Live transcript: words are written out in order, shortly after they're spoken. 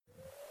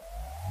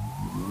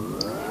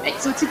Right,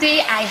 so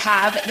today I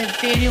have the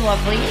very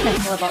lovely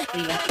Nicola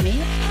Buckley with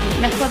me.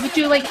 Nicola, would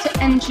you like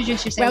to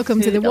introduce yourself?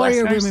 Welcome to the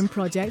Warrior listeners? Woman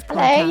Project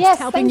Hello, podcast, yes,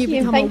 helping you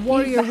become a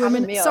warrior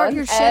woman, sort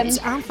your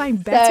shit, and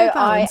find better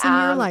balance in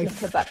your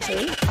life. Nicola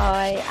Buckley.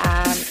 I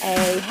am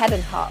a head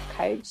and heart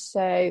coach.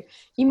 So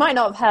you might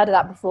not have heard of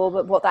that before,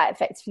 but what that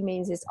effectively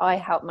means is I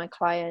help my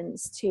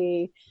clients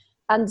to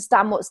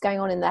understand what's going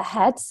on in their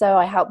head. So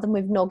I help them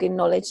with noggin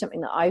knowledge,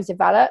 something that I've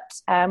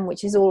developed,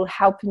 which is all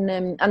helping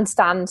them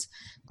understand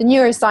the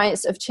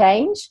neuroscience of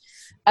change.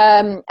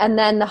 And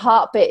then the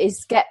heart bit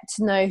is get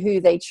to know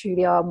who they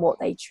truly are and what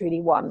they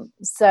truly want.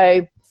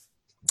 So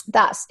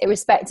that's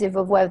irrespective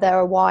of whether they're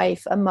a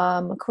wife, a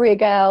mum, a career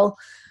girl,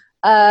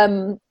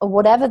 or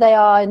whatever they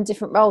are in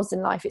different roles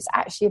in life. It's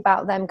actually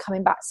about them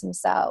coming back to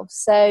themselves.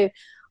 So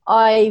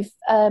I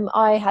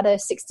had a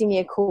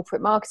 16-year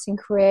corporate marketing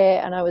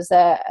career, and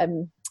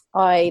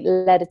I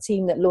led a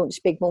team that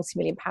launched big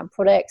multi-million-pound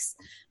products.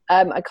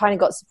 I kind of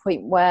got to the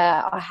point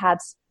where I had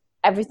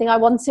everything I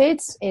wanted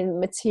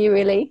in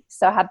materially.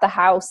 So I had the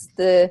house,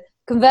 the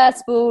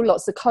convertible,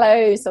 lots of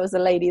clothes. I was a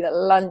lady that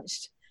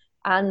lunched,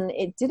 and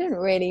it didn't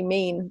really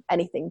mean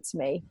anything to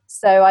me.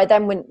 So I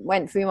then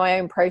went through my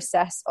own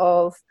process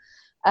of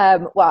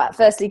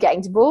firstly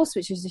getting divorced,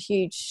 which was a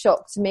huge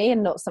shock to me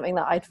and not something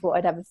that I thought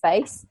I'd ever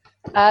face.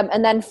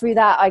 And then through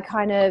that, I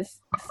kind of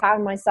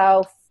found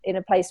myself in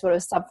a place where I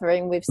was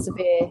suffering with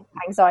severe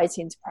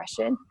anxiety and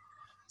depression.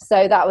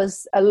 So that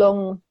was a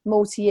long,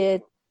 multi-year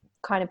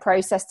kind of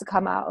process to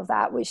come out of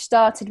that, which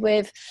started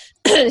with,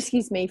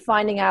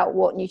 finding out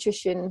what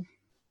nutrition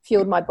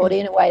fueled my body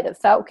in a way that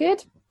felt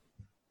good.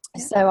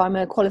 So I'm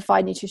a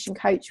qualified nutrition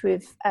coach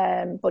with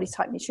Body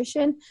Type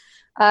Nutrition.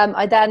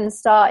 I then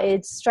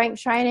started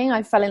strength training.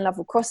 I fell in love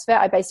with CrossFit.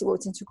 I basically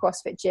walked into a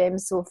CrossFit gym,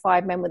 saw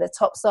 5 men with their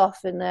tops off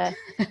and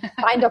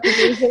signed up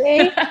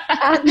immediately.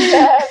 And,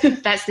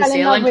 that's the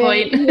selling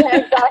point. Yeah,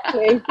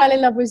 exactly. Fell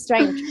in love with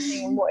strength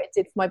training and what it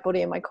did for my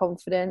body and my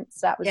confidence.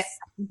 That was the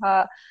second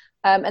part.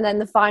 And then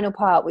the final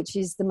part, which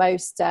is the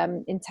most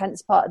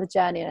intense part of the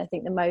journey, and I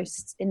think the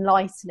most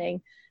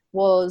enlightening,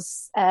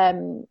 was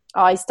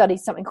I studied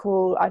something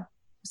called, I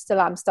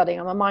still am studying,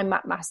 I'm a mind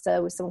map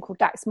master with someone called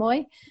Dax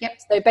Moy. Yep.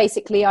 So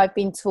basically I've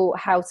been taught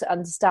how to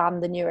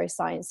understand the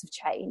neuroscience of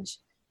change.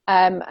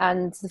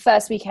 And the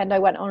first weekend I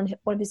went on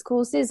one of his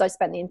courses, I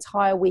spent the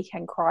entire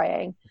weekend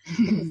crying.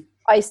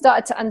 I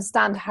started to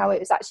understand how it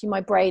was actually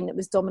my brain that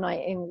was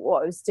dominating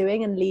what I was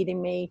doing and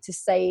leading me to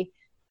say,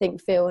 think,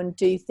 feel and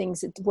do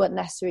things that weren't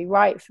necessarily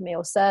right for me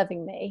or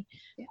serving me.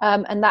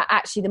 And that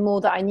actually, the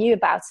more that I knew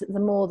about it, the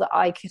more that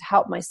I could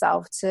help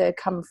myself to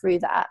come through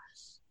that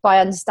by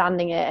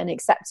understanding it and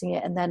accepting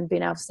it, and then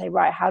being able to say,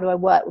 right, how do I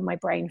work with my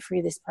brain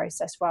through this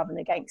process rather than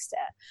against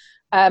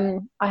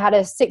it? I had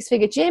a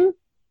 6-figure gym.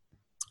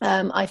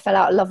 I fell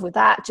out of love with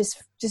that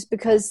just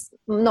because,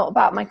 not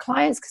about my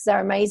clients because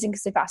they're amazing,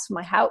 because they've asked for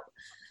my help,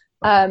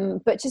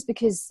 but just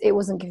because it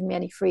wasn't giving me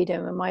any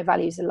freedom, and my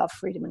values are love,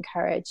 freedom and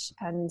courage,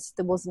 and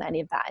there wasn't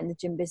any of that in the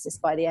gym business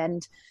by the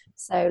end.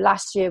 So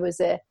last year was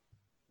the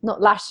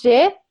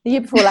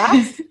year before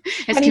last.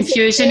 It's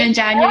confusion in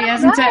January,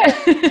 isn't it?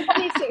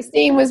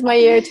 2016 was my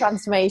year of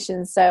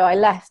transformation. So I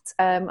left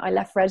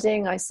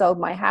Reading, I sold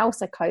my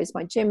house, I closed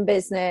my gym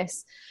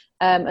business.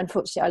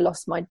 Unfortunately, I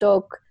lost my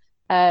dog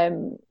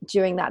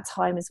during that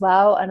time as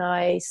well. And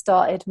I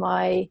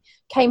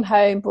came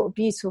home, bought a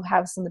beautiful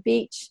house on the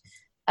beach,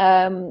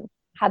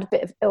 had a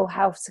bit of ill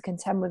health to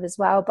contend with as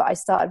well. But I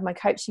started my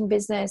coaching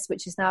business,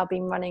 which has now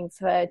been running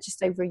for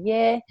just over a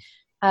year.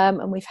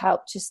 And we've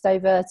helped just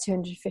over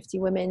 250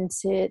 women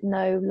to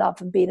know, love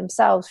and be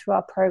themselves through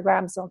our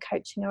programs on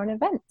coaching or on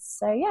events.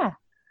 So, yeah.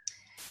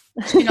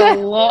 There's been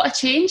a lot of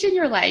change in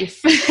your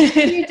life.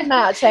 Huge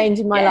amount of change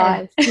in my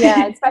life.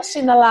 Yeah,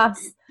 especially in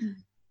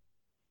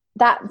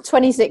that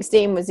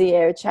 2016 was a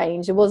year of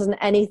change. There wasn't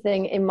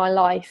anything in my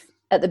life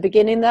at the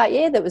beginning of that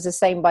year that was the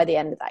same by the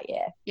end of that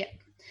year. Yeah.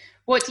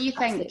 What do you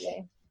think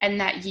in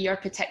that year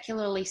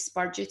particularly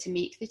spurred you to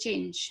make the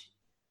change?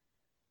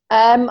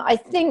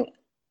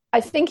 I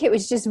think it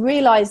was just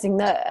realizing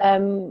that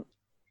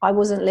I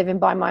wasn't living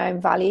by my own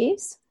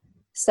values.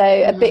 So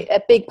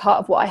a big part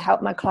of what I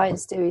help my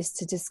clients do is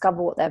to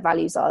discover what their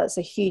values are. That's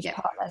a huge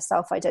part of their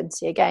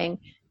self-identity. Again,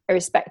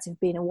 irrespective of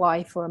being a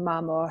wife or a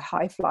mum or a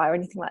high flyer or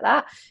anything like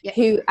that.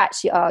 Who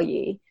actually are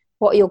you?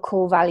 What are your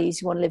core values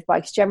you want to live by?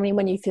 Because generally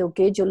when you feel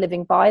good, you're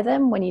living by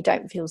them. When you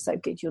don't feel so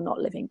good, you're not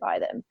living by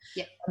them.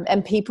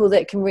 And people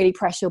that can really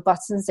press your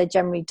buttons, they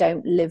generally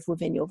don't live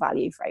within your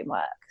value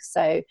framework.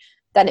 So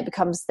then it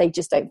becomes they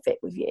just don't fit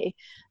with you.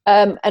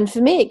 And for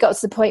me, it got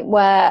to the point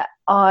where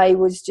I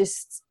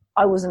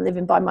wasn't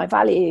living by my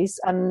values.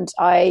 And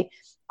I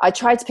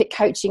tried to put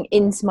coaching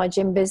into my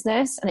gym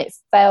business and it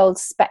failed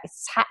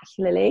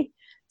spectacularly.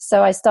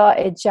 So I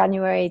started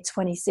January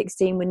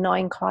 2016 with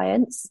 9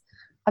 clients,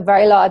 a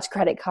very large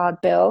credit card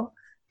bill,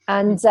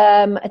 and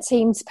a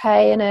team to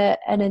pay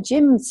and a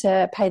gym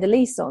to pay the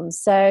lease on.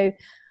 So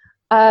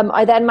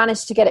I then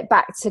managed to get it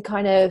back to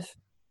kind of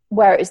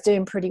where it was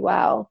doing pretty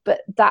well.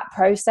 But that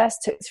process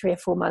took 3 or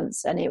 4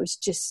 months, and it was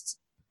just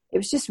it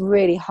was just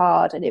really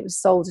hard, and it was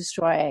soul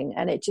destroying,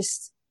 and it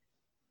just,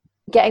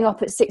 getting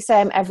up at 6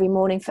 a.m. every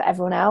morning for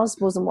everyone else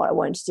wasn't what I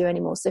wanted to do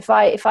anymore. So if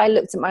I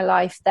looked at my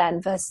life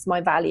then versus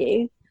my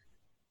value,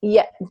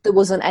 there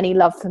wasn't any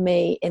love for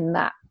me in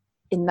that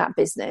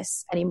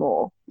business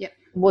anymore. Yep.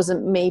 It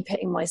wasn't me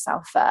putting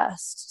myself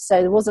first.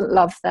 So there wasn't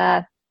love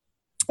there.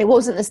 It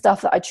wasn't the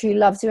stuff that I truly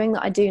love doing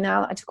that I do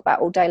now, that I talk about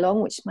all day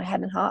long, which is my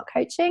head and heart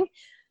coaching.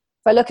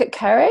 If I look at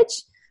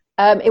courage,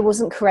 it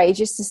wasn't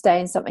courageous to stay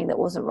in something that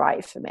wasn't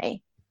right for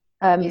me.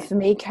 For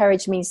me,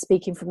 courage means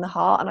speaking from the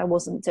heart, and I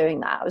wasn't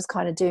doing that. I was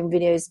kind of doing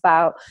videos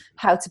about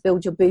how to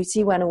build your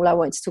booty when all I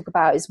wanted to talk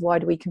about is why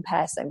do we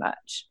compare so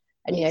much,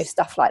 and you know,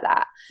 stuff like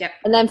that. Yep.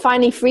 And then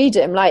finally,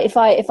 freedom. Like if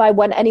I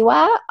went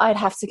anywhere, I'd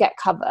have to get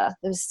cover.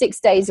 There was 6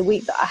 days a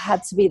week that I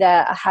had to be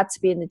there. I had to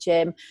be in the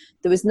gym.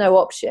 There was no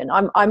option.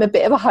 I'm a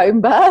bit of a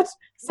home bird,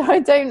 so I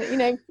don't, you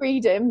know,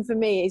 freedom for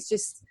me is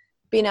just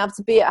being able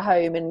to be at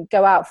home and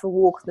go out for a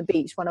walk on the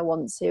beach when I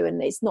want to, and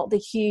it's not the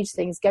huge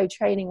things, go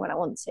training when I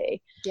want to.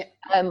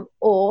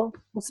 Or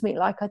ultimately,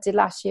 like I did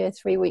last year,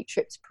 3-week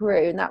trip to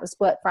Peru, and that was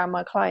work around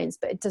my clients,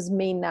 but it doesn't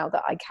mean now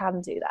that I can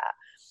do that.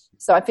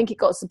 So I think it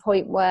got to the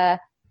point where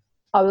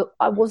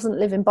I wasn't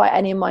living by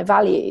any of my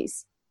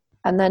values,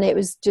 and then it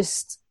was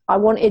just, I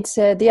wanted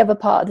to, the other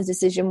part of the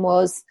decision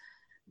was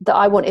that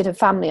I wanted a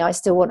family. I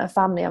still want a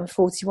family. I'm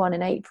 41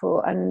 in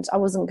April, and I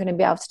wasn't going to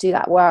be able to do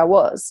that where I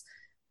was.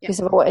 Because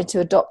if I wanted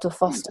to adopt or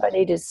foster, I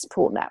needed a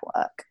support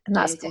network, and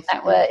that support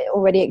network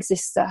already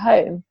exists at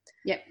home.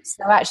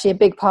 So actually a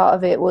big part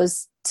of it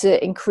was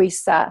to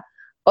increase that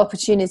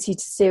opportunity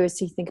to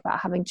seriously think about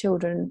having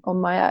children on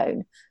my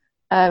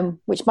own,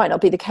 which might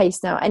not be the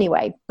case now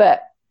anyway,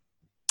 but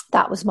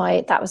that was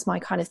my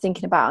kind of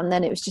thinking about. And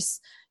then it was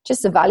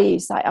just the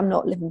values. Like, I'm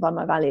not living by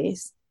my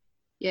values.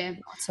 Yeah.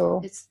 At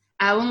all.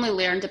 I only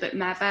learned about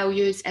my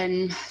values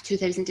in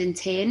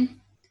 2010.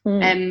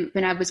 When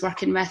I was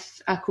working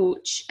with a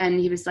coach,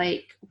 and he was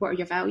like, what are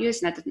your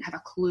values? And I didn't have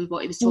a clue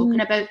what he was talking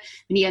about.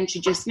 When he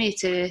introduced me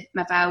to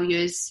my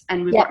values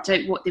and we worked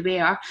out what they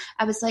were,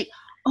 I was like,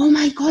 oh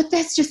my God,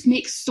 this just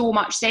makes so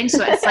much sense.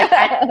 So it's like,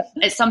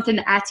 it's something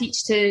that I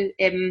teach to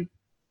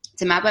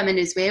my women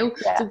as well.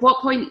 So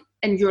what point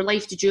in your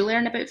life did you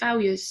learn about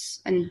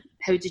values, and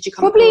how did you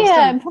come across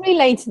them? Probably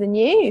later than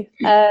you.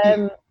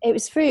 It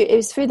was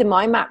through the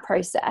mind map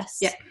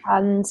process.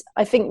 And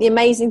I think the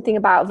amazing thing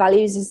about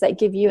values is they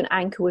give you an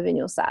anchor within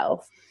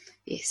yourself.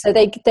 So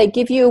they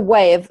give you a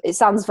way of, it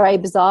sounds very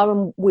bizarre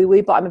and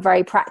woo-woo, but I'm a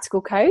very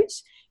practical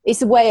coach.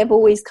 It's a way of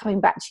always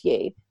coming back to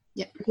you.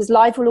 Because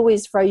life will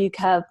always throw you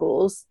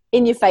curveballs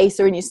in your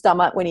face or in your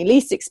stomach when you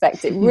least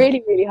expect it,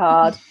 really, really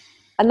hard.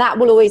 And that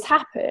will always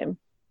happen.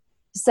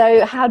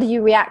 So how do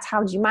you react?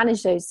 How do you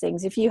manage those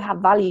things? If you have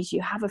values, you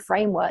have a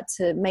framework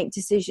to make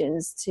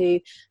decisions,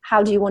 to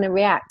how do you want to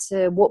react,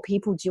 to what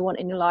people do you want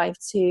in your life,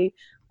 to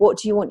what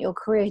do you want your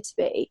career to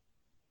be?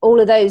 All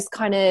of those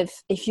kind of,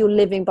 if you're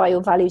living by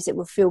your values, it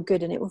will feel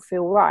good and it will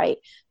feel right.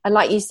 And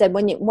like you said,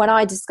 when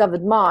I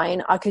discovered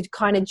mine, I could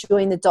kind of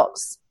join the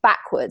dots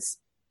backwards,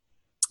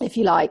 if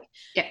you like,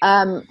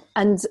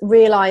 and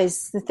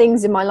realize the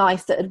things in my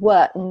life that had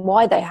worked and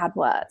why they had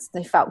worked.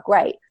 They felt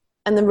great.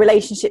 And the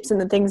relationships and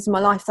the things in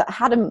my life that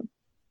hadn't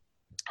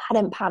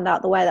panned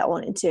out the way that I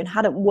wanted to and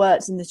hadn't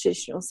worked in the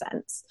traditional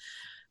sense.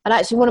 And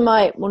actually one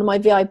of my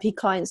VIP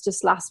clients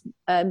just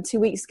 2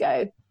 weeks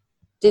ago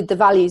did the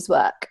values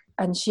work,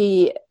 and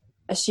she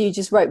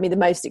just wrote me the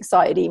most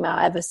excited email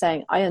ever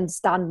saying, I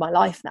understand my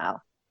life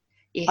now.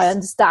 I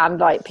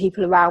understand like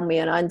people around me,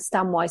 and I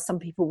understand why some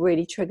people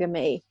really trigger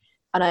me,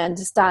 and I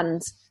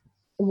understand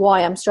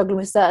why I'm struggling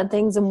with certain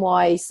things and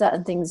why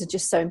certain things are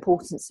just so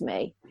important to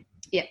me.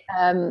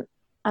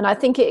 And I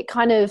think it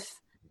kind of,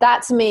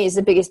 that to me is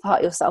the biggest part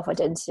of your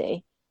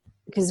self-identity,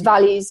 because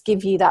values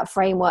give you that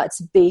framework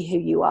to be who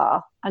you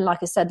are. And like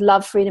I said,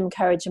 love, freedom,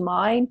 courage are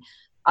mine.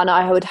 And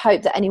I would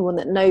hope that anyone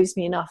that knows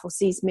me enough or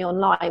sees me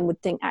online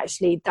would think,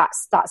 actually,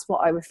 that's what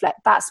I reflect.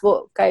 That's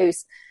what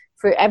goes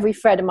through every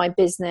thread of my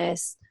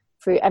business,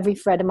 through every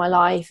thread of my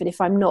life. And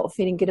if I'm not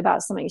feeling good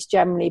about something, it's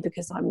generally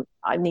because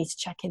I need to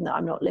check in that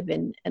I'm not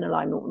living in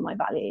alignment with my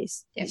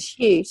values. It's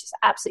huge. It's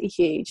absolutely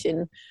huge.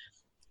 And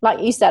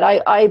like you said,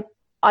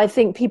 I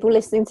think people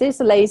listening to this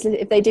are lazy.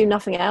 If they do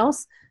nothing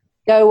else,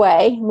 go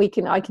away.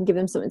 I can give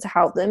them something to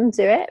help them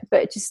do it.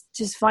 But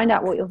just find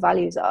out what your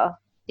values are.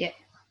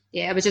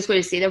 Yeah, I was just going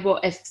to say that,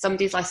 what if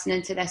somebody's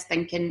listening to this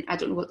thinking, I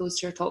don't know what those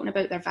two are talking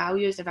about, their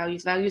values,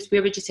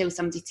 where would you tell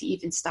somebody to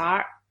even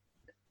start?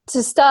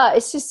 To start,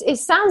 it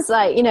sounds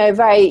like,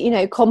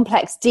 very,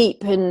 complex,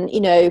 deep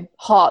and,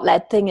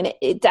 heart-led thing. And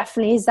it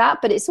definitely is that,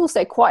 but it's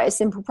also quite a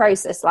simple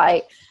process.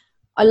 Like,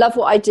 I love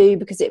what I do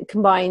because it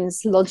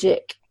combines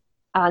logic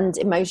and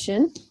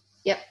emotion.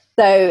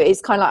 So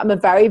it's kind of like, I'm a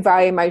very,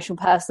 very emotional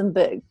person,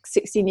 but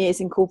 16 years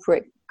in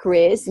corporate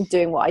careers and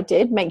doing what I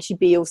did makes you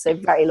be also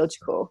very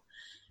logical.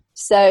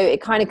 So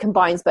it kind of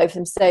combines both of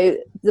them. So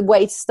the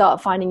way to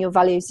start finding your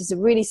values is a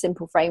really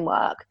simple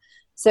framework.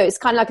 So it's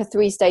kind of like a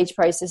 3-stage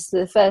process. So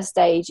the first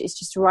stage is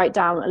just to write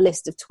down a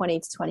list of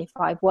 20 to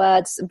 25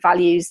 words and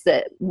values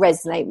that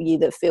resonate with you,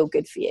 that feel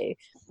good for you.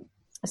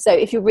 So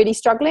if you're really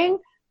struggling,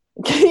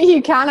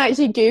 you can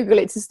actually Google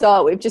it to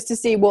start with, just to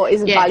see what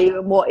is a value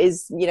and what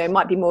is,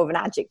 might be more of an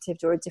adjective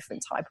or a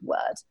different type of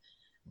word.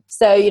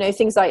 So,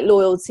 things like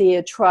loyalty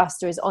or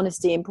trust, or is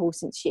honesty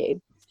important to you?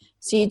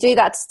 So you do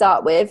that to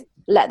start with,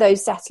 let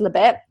those settle a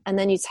bit, and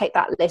then you take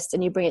that list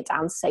and you bring it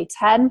down to, say,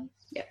 10.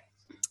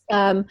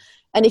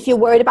 And if you're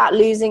worried about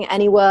losing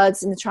any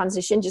words in the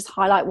transition, just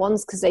highlight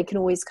ones, because they can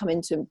always come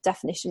into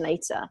definition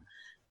later.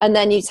 And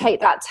then you take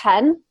that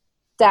 10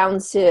 down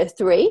to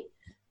 3.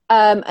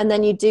 And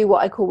then you do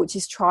what I call, which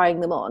is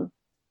trying them on.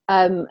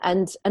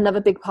 And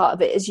another big part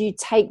of it is you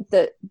take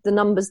the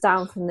numbers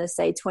down from the,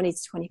 say, 20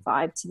 to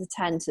 25 to the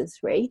 10 to the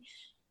 3.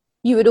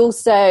 You would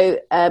also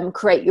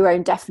create your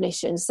own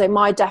definition. So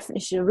my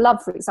definition of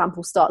love, for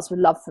example, starts with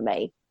love for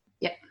me.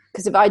 Yeah.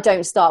 Because if I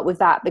don't start with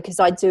that, because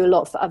I do a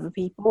lot for other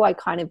people, I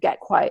kind of get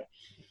quite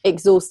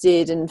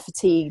exhausted and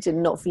fatigued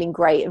and not feeling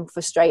great and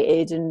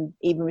frustrated and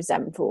even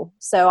resentful.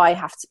 So I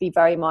have to be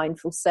very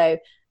mindful. So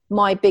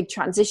my big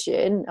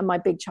transition and my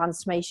big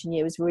transformation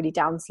year was really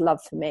down to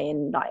love for me.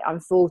 And like, I'm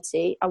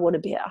 40, I want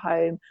to be at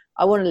home,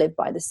 I want to live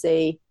by the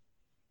sea.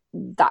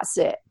 That's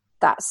it.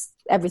 That's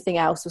everything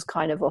else was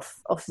kind of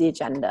off the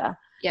agenda.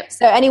 Yep.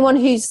 So anyone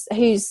who's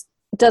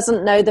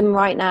doesn't know them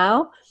right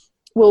now,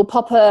 we'll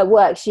pop a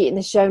worksheet in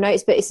the show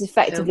notes, but it's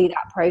effectively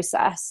that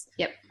process.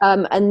 Yep.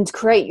 And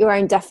create your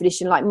own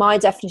definition. Like my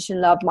definition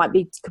of love might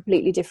be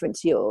completely different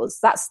to yours.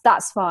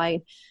 That's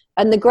fine.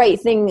 And the great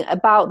thing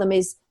about them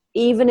is,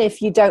 even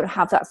if you don't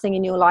have that thing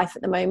in your life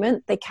at the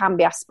moment, they can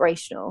be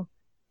aspirational.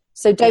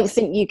 So don't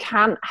think you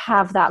can't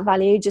have that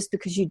value just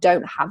because you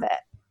don't have it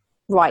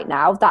right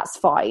now. That's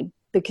fine,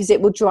 because it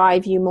will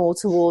drive you more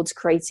towards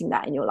creating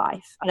that in your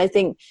life. And I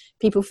think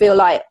people feel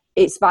like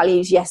it's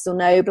values yes or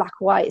no, black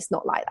or white. It's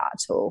not like that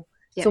at all.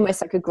 It's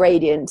almost like a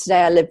gradient.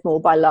 Today I live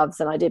more by love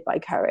than I did by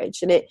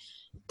courage. And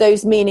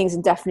those meanings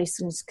and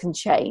definitions can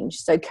change.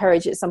 So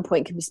courage at some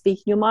point can be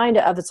speaking your mind.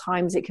 At other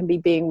times it can be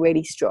being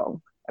really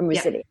strong and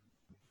resilient.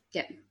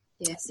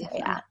 Yes.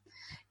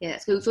 Yeah.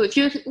 So if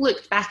you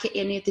looked back at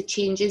any of the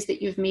changes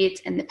that you've made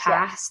in the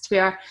past,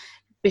 where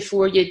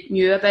before you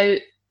knew about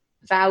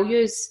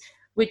values,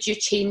 would you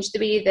change the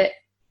way that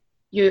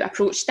you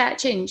approached that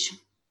change?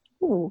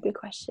 Oh, good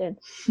question.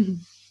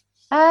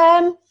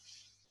 I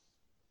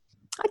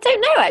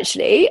don't know,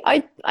 actually.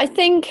 I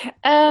think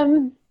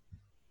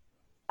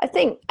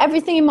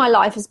everything in my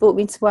life has brought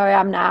me to where I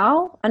am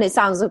now. And it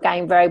sounds like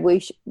getting very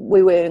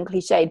woo-woo and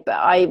cliched, but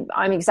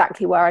I'm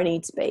exactly where I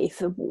need to be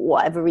for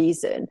whatever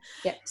reason.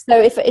 Yeah. So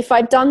if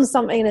I've done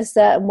something in a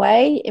certain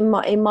way, in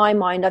my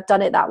mind, I've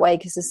done it that way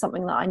because there's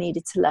something that I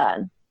needed to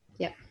learn.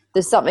 Yeah.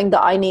 There's something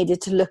that I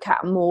needed to look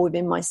at more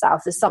within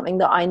myself. There's something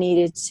that I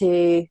needed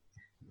to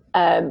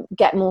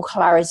get more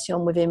clarity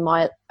on within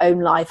my own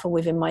life and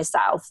within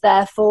myself.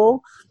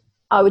 Therefore,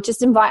 I would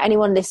just invite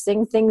anyone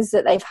listening, things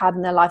that they've had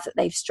in their life that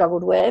they've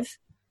struggled with,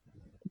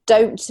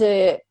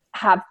 view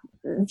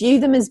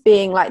them as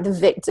being like the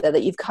victor,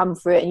 that you've come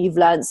through it and you've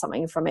learned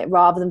something from it,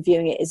 rather than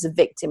viewing it as a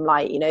victim,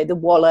 like, the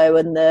wallow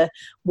and the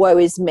woe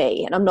is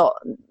me. And I'm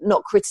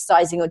not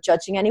criticizing or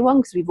judging anyone,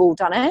 because we've all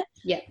done it.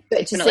 Yeah,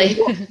 but definitely.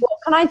 Just think, what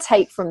can I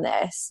take from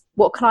this?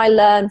 What can I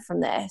learn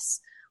from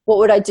this? What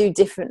would I do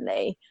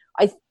differently?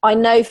 I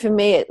know for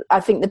me,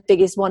 I think the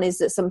biggest one is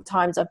that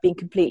sometimes I've been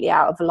completely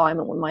out of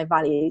alignment with my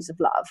values of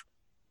love.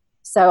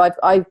 So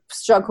I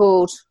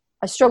struggled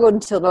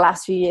until the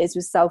last few years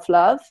with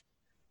self-love.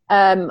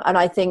 And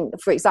I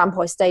think, for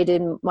example, I stayed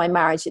in my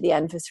marriage at the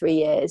end for 3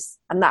 years.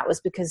 And that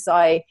was because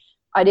I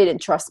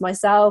didn't trust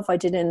myself. I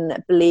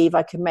didn't believe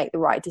I could make the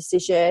right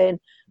decision.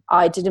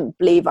 I didn't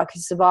believe I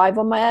could survive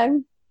on my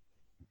own.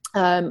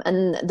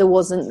 And there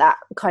wasn't that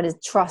kind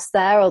of trust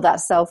there, or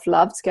that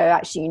self-love to go,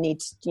 actually, you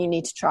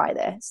need to try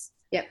this.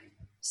 Yep.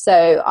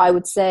 So I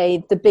would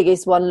say the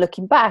biggest one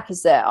looking back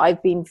is that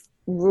I've been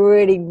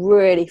really,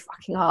 really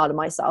fucking hard on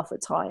myself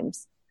at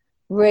times,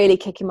 really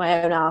kicking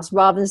my own ass.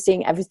 Rather than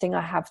seeing everything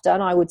I have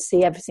done, I would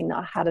see everything that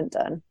I hadn't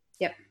done.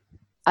 Yep.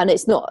 And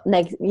it's not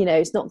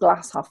it's not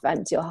glass half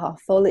empty or half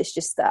full. It's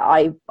just that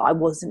I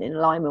wasn't in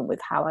alignment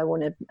with how I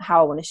want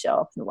to show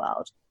up in the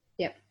world.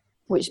 Yep.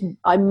 Which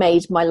I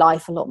made my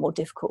life a lot more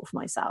difficult for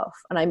myself,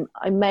 and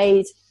I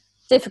made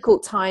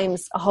difficult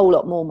times a whole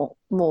lot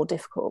more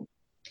difficult.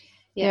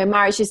 Yeah.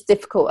 Marriage is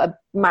difficult. A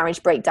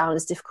marriage breakdown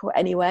is difficult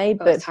anyway.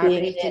 But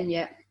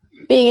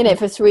being in it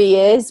for 3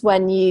 years,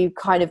 when you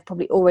kind of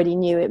probably already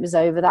knew it was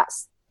over,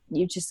 that's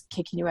you just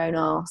kicking your own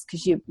ass,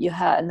 because you're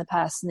hurting the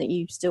person that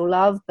you still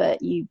love,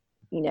 but you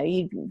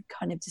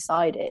kind of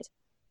decided.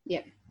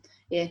 Yeah.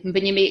 Yeah, and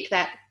when you make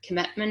that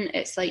commitment,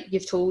 it's like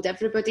you've told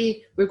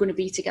everybody we're going to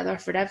be together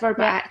forever,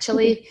 but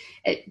actually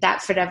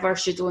that forever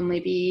should only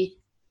be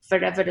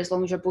forever as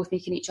long as you're both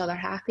making each other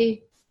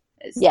happy.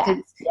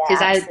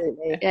 Because I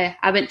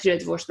went through a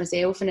divorce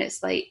myself, and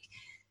it's like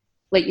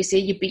you say,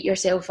 you beat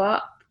yourself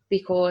up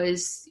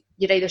because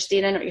you're either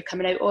staying in it or you're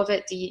coming out of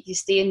it. Do you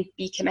stay and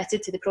be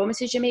committed to the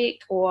promises you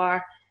make,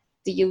 or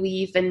do you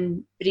leave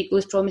and break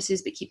those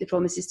promises but keep the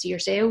promises to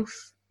yourself?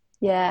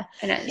 Yeah,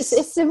 and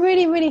it's a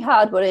really, really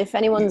hard one. If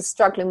anyone's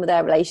struggling with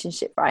their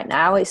relationship right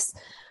now,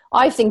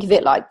 I think of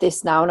it like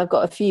this now, and I've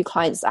got a few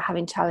clients that are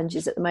having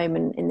challenges at the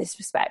moment in this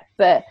respect,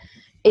 but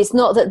it's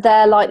not that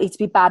they're likely to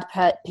be bad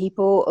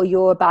people or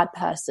you're a bad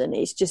person.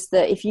 It's just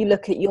that if you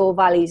look at your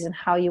values and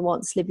how you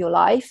want to live your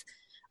life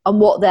and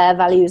what their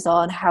values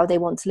are and how they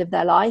want to live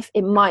their life,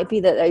 it might be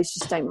that those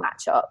just don't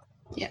match up.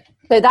 Yeah.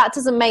 So that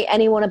doesn't make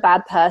anyone a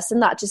bad person.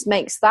 That just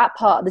makes that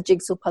part of the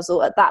jigsaw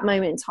puzzle at that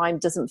moment in time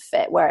doesn't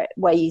fit where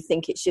you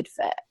think it should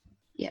fit.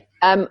 Yeah.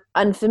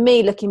 And for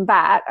me, looking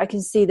back, I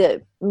can see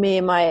that me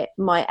and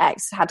my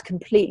ex had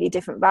completely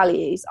different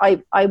values.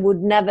 I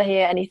would never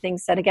hear anything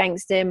said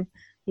against him.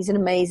 He's an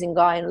amazing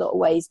guy in a lot of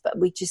ways, but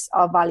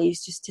our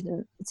values just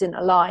didn't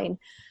align.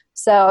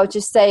 So I'll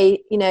just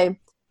say,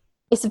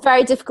 it's a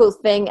very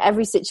difficult thing.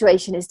 Every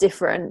situation is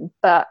different,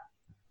 but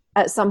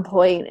at some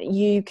point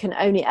you can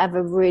only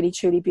ever really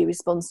truly be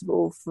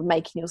responsible for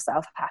making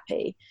yourself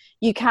happy.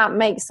 You can't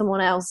make someone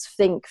else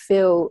think,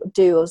 feel,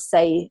 do, or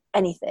say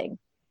anything.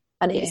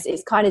 And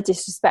it's kind of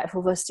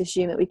disrespectful of us to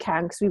assume that we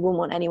can, because we wouldn't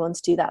want anyone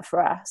to do that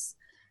for us.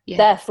 Yeah.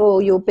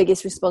 Therefore, your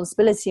biggest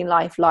responsibility in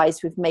life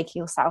lies with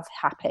making yourself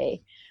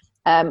happy.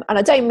 And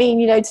I don't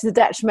mean, to the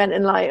detriment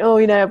and like,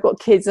 I've got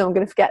kids and I'm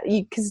going to forget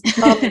you, because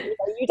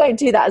you don't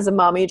do that as a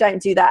mum, you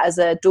don't do that as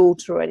a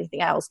daughter or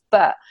anything else.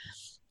 But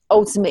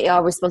ultimately,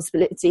 our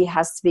responsibility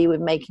has to be with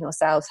making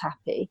ourselves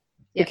happy.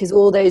 Yeah. Because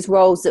all those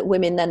roles that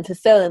women then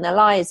fulfill in their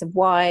lives of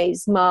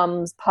wives,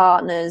 mums,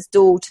 partners,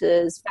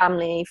 daughters,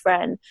 family,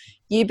 friend,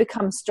 you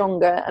become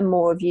stronger and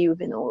more of you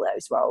within all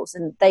those roles.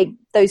 And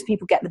those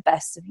people get the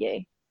best of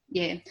you.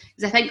 Yeah,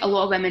 because I think a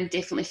lot of women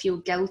definitely feel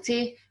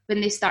guilty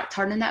when they start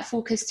turning that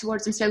focus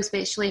towards themselves,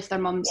 especially if they're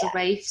mums or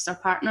wives or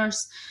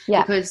partners,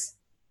 because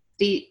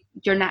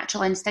your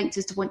natural instinct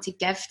is to want to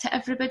give to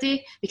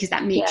everybody, because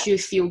that makes you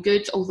feel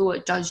good, although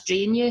it does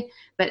drain you.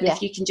 But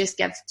if you can just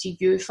give to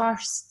you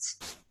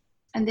first,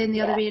 and then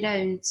the other way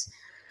around,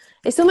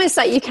 it's almost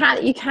like you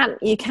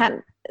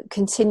can't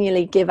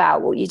continually give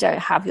out what you don't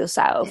have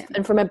yourself. Yeah.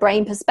 And from a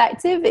brain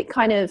perspective,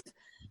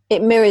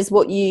 it mirrors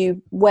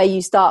where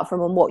you start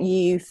from and what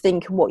you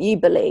think and what you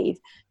believe.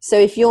 So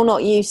if you're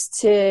not used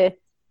to,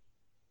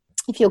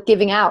 if you're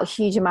giving out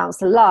huge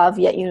amounts of love,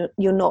 yet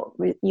you're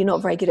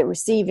not very good at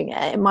receiving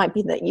it, it might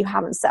be that you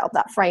haven't set up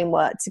that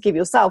framework to give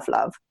yourself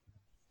love.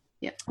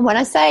 Yeah. When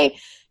I say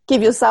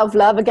give yourself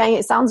love, again,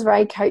 it sounds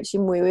very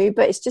coaching woo-woo,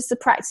 but it's just the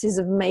practice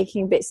of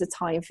making bits of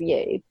time for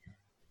you.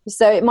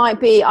 So it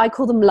might be, I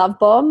call them love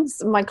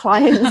bombs. My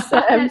clients,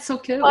 that's so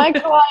cool. My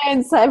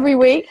clients every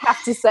week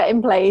have to set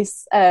in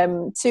place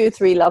 2 or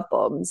 3 love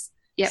bombs.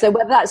 Yep. So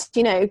whether that's,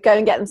 go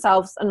and get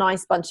themselves a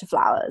nice bunch of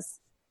flowers.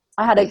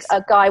 I had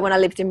a guy when I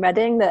lived in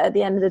Reading that at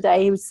the end of the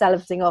day, he would sell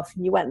everything off,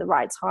 and you went at the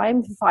right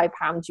time for £5.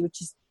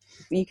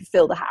 You could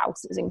fill the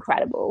house. It was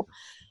incredible.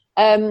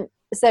 So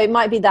it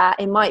might be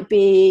that. It might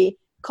be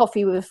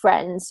coffee with a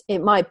friend. It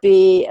might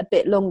be a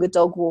bit longer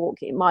dog walk.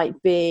 It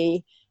might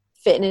be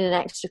fitting in an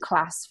extra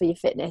class for your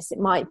fitness. It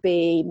might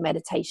be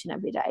meditation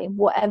every day.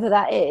 Whatever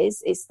that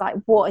is, it's like,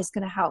 what is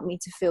going to help me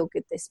to feel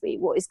good this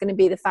week? What is going to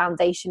be the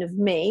foundation of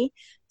me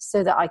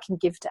so that I can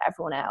give to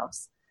everyone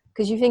else?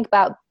 Because you think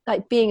about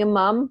like being a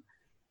mum.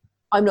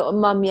 I'm not a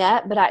mum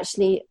yet, but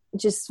actually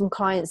just some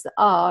clients that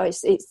are,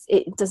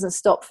 it doesn't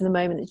stop from the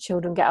moment the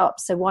children get up.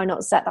 So why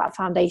not set that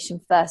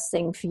foundation first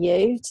thing for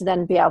you to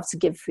then be able to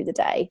give through the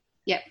day?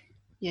 Yep.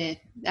 Yeah,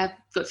 I've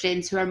got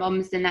friends who are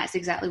mums, and that's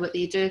exactly what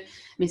they do. I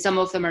mean, some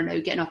of them are now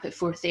getting up at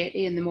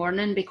 4:30 in the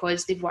morning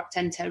because they've worked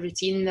into a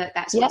routine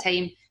that's what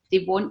time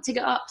they want to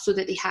get up, so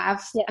that they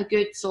have a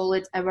good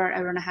solid hour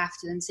and a half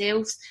to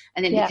themselves,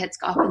 and then the kids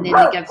get up and then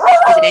they give for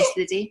the rest of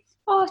the day.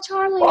 Oh,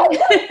 Charlie!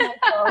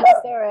 Oh,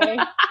 sorry,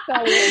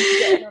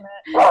 getting on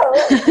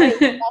it.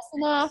 That's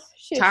enough.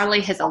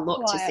 Charlie has a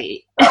lot to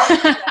say.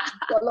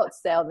 Got a lot to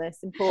say on this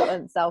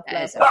important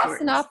self-love.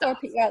 That's enough. I'll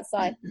put you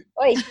outside.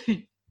 Oi.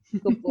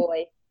 Good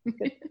boy. Good.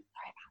 Sorry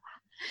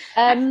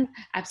about that.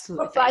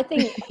 Absolutely. But I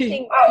think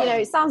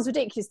it sounds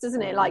ridiculous,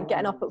 doesn't it? Like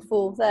getting up at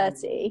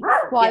 4:30.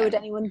 Why would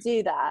anyone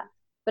do that?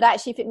 But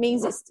actually, if it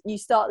means you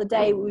start the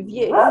day with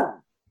you,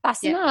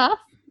 that's enough.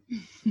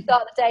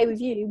 Start the day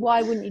with you.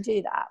 Why wouldn't you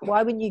do that?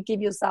 Why wouldn't you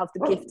give yourself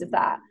the gift of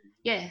that?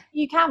 Yeah.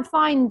 You can't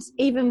find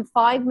even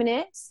 5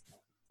 minutes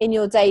in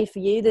your day for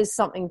you. There's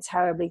something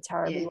terribly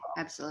wrong.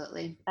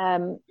 Absolutely.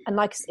 And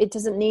like, it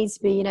doesn't need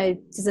to be,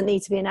 doesn't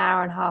need to be an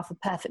hour and a half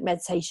of perfect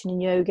meditation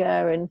and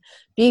yoga and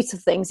beautiful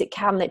things. It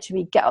can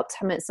literally get up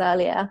 10 minutes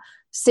earlier,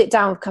 sit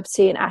down with a cup of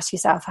tea and ask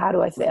yourself, how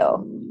do I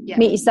feel? Yeah.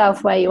 Meet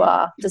yourself where you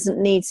are. Doesn't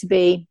need to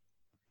be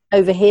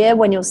over here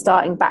when you're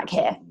starting back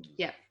here.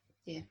 Yeah,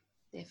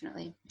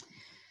 definitely.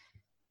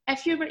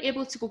 If you were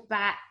able to go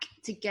back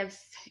to give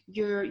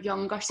your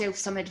younger self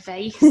some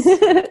advice,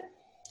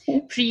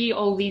 pre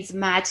all these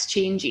mad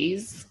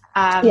changes,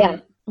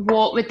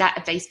 what would that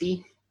advice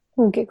be?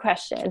 Good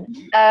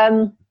question.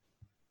 I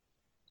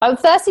would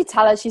firstly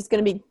tell her she's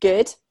going to be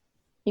good.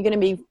 You're going to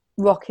be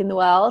rocking the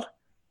world,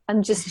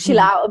 and just chill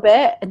out a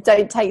bit and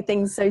don't take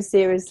things so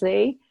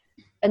seriously.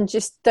 and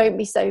just don't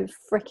be so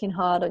freaking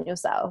hard on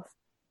yourself.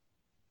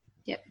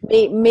 Yep.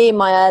 Me in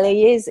my early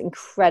years,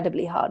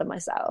 incredibly hard on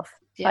myself.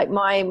 Yep.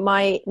 Like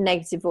my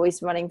negative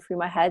voice running through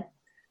my head,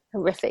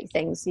 horrific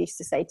things I used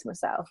to say to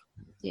myself.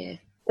 Yeah.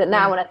 But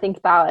now when I think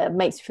about it, it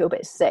makes me feel a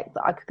bit sick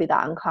that I could be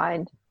that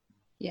unkind.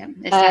 Yeah.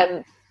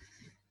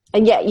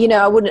 And yet, you know,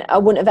 I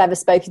wouldn't have ever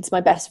spoken to my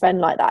best friend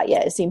like that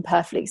yet. It seemed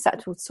perfectly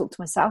acceptable to talk to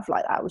myself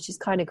like that, which is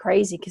kind of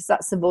crazy because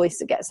that's the voice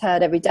that gets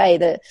heard every day,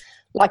 that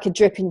like a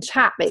dripping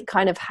tap, it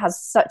kind of has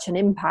such an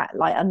impact,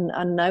 like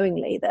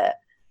unknowingly, that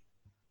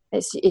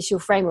it's your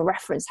frame of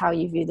reference, how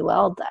you view the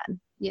world then.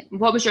 Yeah.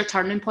 What was your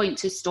turning point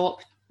to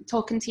stop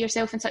talking to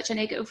yourself in such a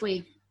negative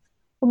way?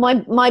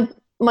 Well,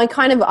 my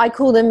kind of, I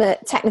call them a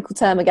technical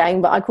term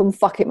again, but I call them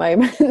fuck it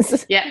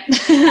moments. Yeah.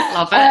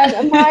 Love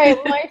it.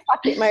 My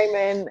fuck it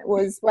moment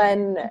was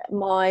when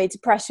my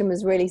depression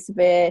was really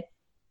severe.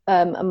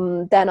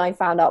 And then I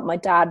found out my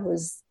dad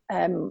was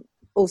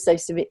also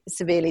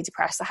severely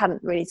depressed. I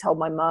hadn't really told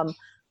my mum.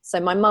 So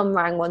my mum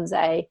rang one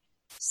day,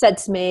 said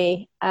to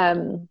me,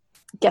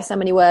 guess how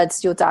many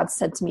words your dad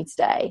said to me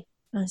today?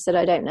 And I said,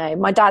 I don't know.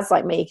 My dad's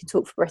like me. He can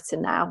talk for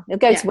Britain now. He'll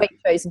go to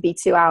Waitrose and be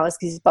 2 hours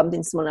because he's bumped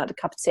into someone and had a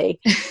cup of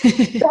tea.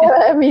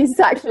 So, he's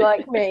exactly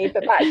like me.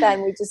 But back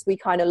then, we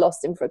kind of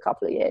lost him for a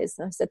couple of years.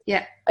 And I said,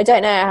 I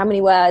don't know how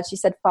many words. She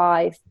said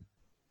 5.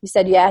 He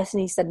said yes. And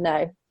he said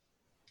no.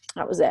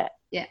 That was it.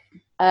 Yeah.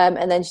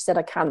 And then she said,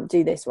 I can't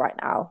do this right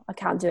now. I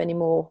can't do any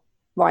more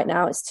right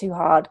now. It's too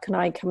hard. Can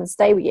I come and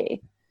stay with you?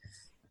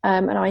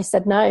 And I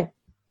said no.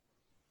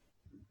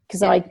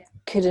 Because I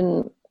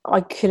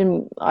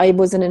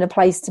wasn't in a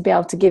place to be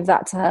able to give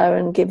that to her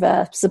and give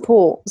her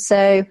support.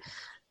 So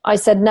I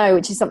said no,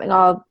 which is something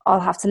I'll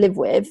have to live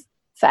with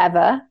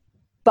forever.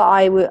 But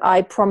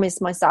I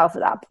promised myself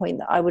at that point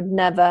that I would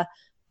never,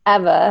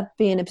 ever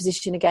be in a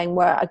position again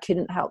where I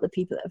couldn't help the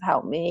people that have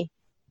helped me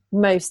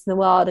most in the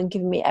world and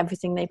given me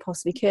everything they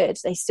possibly could.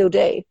 They still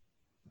do.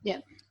 Yeah.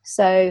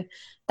 So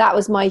that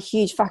was my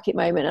huge fuck it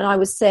moment. And I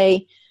would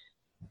say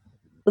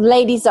the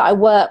ladies that I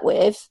work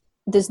with,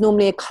 there's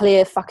normally a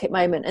clear fuck it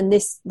moment, and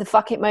the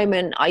fuck it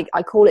moment,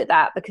 I call it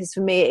that because for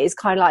me it is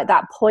kind of like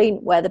that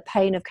point where the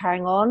pain of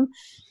carrying on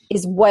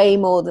is way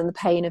more than the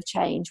pain of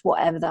change,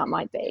 whatever that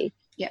might be.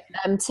 Yeah.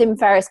 Tim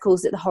Ferriss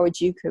calls it the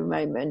Harajuku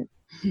moment,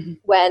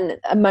 when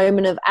a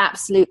moment of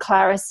absolute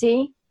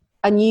clarity,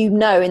 and you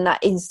know in that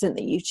instant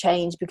that you've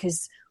changed,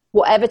 because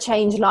whatever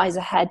change lies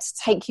ahead to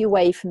take you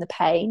away from the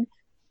pain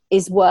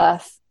is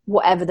worth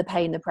whatever the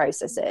pain in the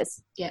process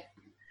is. Yeah.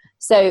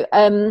 So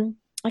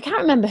I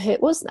can't remember who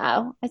it was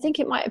now. I think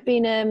it might have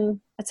been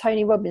a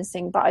Tony Robbins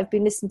thing, but I've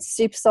been listening to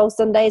Super Soul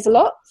Sundays a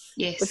lot.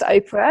 Yes. With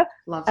Oprah.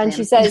 Love and them.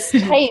 She says,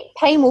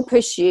 pain will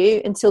push you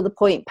until the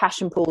point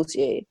passion pulls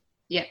you.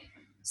 Yeah.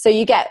 So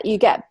you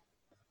get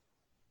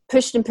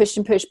pushed and pushed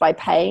and pushed by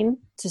pain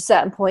to a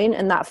certain point,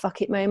 and that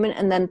fuck it moment,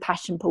 and then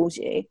passion pulls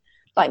you.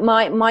 Like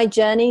my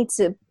journey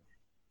to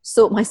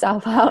sort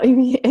myself out,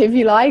 if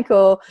you like,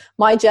 or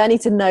my journey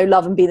to know,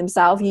 love and be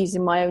themselves,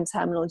 using my own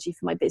terminology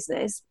for my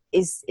business,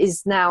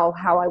 is now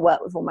how I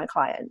work with all my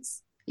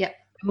clients. Yeah.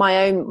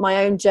 My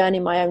own journey,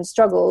 my own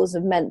struggles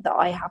have meant that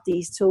I have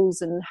these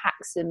tools and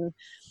hacks and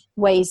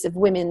ways of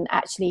women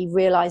actually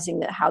realizing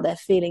that how they're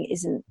feeling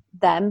isn't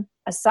them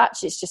as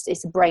such.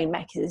 It's a brain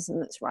mechanism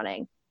that's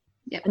running.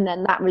 Yeah. And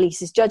then that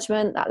releases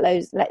judgment, that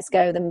lets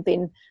go of them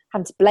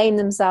having to blame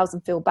themselves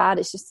and feel bad.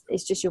 It's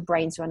just your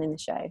brain's running the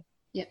show.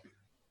 Yeah.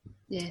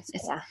 Yeah,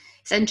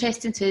 it's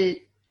interesting to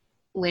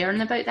learn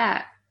about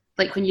that.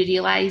 Like when you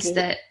realise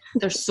that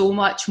there's so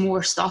much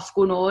more stuff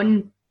going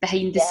on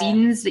behind the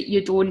scenes that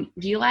you don't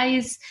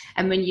realise,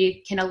 and when you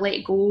kind of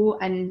let go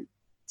and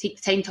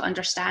take the time to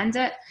understand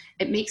it,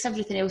 it makes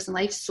everything else in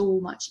life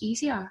so much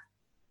easier.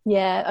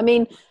 Yeah, I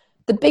mean,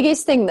 the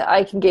biggest thing that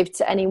I can give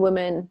to any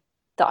woman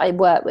that I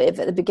work with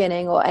at the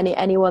beginning, or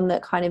anyone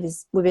that kind of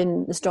is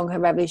within the Strong Her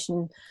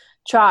Revolution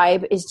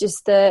tribe, is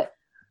just that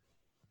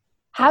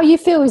how you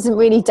feel isn't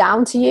really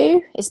down to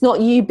you. It's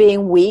not you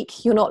being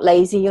weak. You're not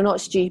lazy. You're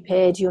not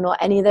stupid. You're not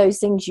any of those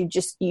things.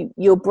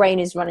 Your brain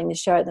is running the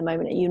show at the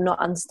moment, and you're not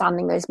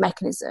understanding those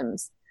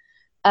mechanisms,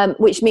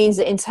 which means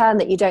that in turn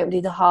that you don't do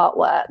the hard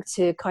work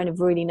to kind of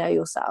really know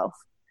yourself.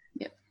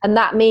 Yeah. And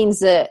that means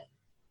that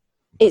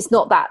it's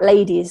not that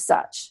lady as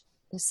such.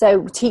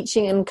 So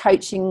teaching and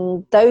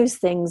coaching those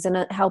things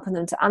and helping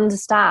them to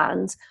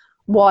understand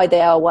why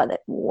they are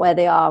where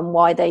they are and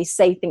why they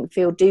say, think,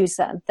 feel, do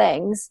certain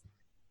things,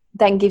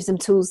 then gives them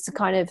tools to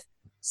kind of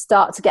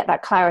start to get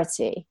that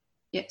clarity.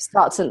 Yeah.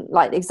 Start to,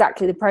 like,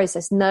 exactly the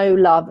process, know,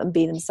 love and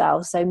be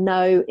themselves. So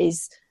know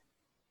is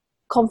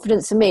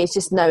confidence for me. It's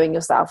just knowing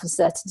yourself and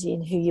certainty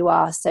in who you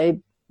are. So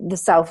the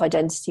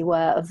self-identity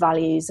word of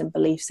values and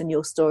beliefs and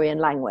your story and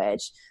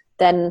language.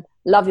 Then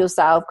love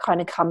yourself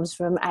kind of comes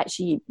from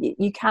actually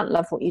you can't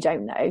love what you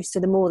don't know. So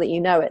the more that you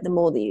know it, the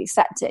more that you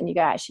accept it, and you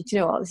go, actually, do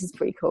you know what, this is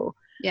pretty cool.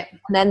 Yeah.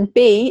 And then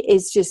B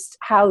is just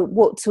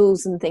what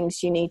tools and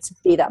things you need to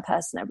be that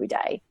person every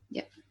day.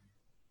 Yeah.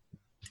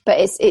 But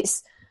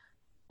it's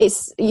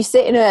you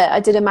sit I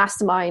did a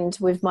mastermind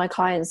with my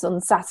clients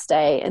on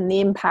Saturday, and the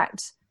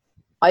impact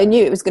I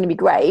knew it was going to be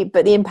great,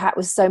 but the impact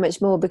was so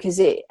much more because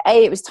it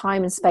was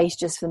time and space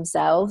just for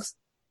themselves.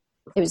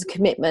 It was a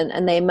commitment,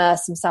 and they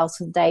immersed themselves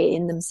for the day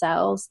in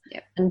themselves.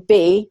 Yep. And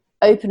B,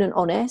 open and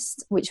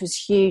honest, which was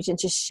huge, and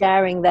just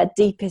sharing their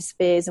deepest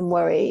fears and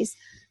worries.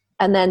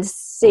 And then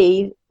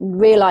C,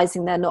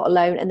 realizing they're not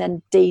alone. And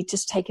then D,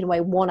 just taking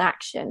away one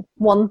action,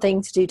 one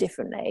thing to do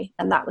differently.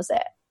 And that was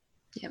it.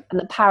 Yep. And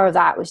the power of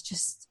that was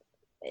just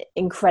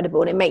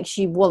incredible. And it makes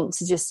you want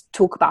to just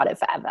talk about it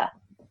forever.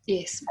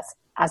 Yes.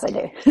 As I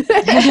do.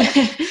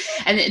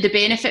 And the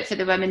benefit for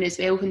the women as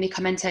well when they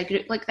come into a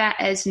group like that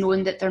is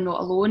knowing that they're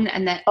not alone,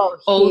 and that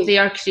all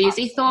their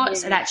crazy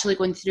thoughts are actually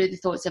going through the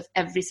thoughts of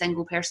every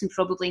single person,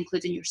 probably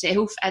including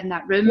yourself, in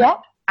that room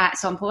at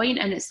some point.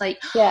 And it's like,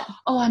 oh,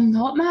 I'm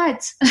not mad.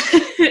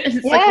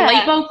 It's like a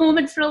light bulb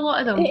moment for a lot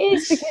of them. It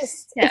is,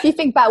 because if you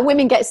think about,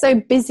 women get so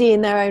busy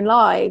in their own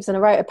lives, and I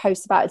wrote a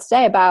post about it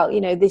today about,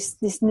 you know,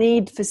 this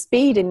need for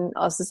speed in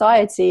our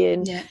society,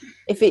 and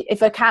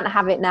if I can't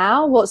have it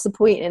now, what's the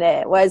point in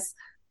it? Whereas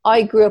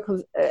I grew up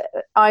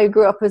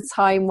at a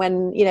time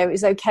when, you know, it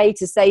was okay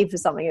to save for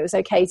something, it was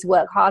okay to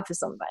work hard for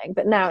something,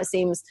 but now it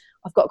seems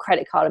I've got a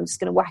credit card, I'm just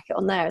going to whack it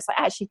on there. It's like,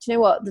 actually, do you know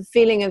what, the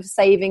feeling of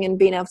saving and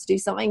being able to do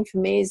something for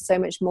me is so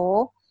much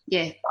more.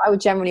 I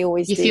would generally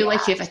always you feel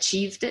like you've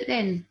achieved it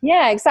then.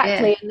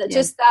 Exactly. And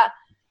just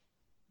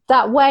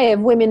that way of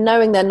women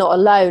knowing they're not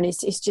alone is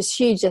just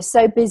huge. They're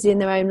so busy in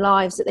their own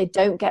lives that they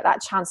don't get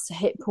that chance to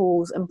hit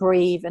pause and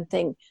breathe and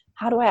think,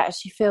 how do I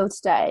actually feel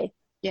today?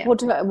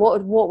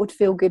 What would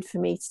feel good for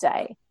me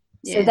today?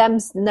 So them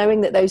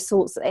knowing that those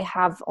thoughts that they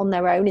have on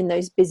their own in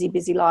those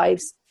busy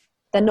lives,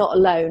 they're not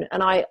alone.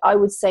 And I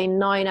would say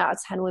 9 out of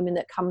 10 women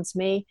that come to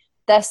me,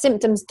 their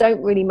symptoms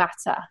don't really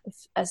matter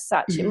as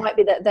such. It might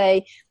be that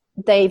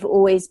they've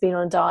always been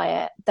on a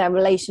diet, their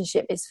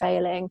relationship is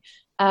failing,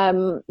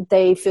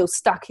 they feel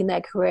stuck in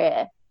their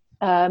career,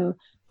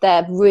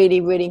 they're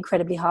really, really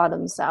incredibly hard on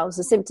themselves.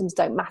 The symptoms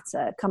don't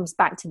matter. It comes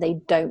back to they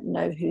don't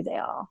know who they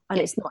are. And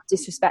it's not a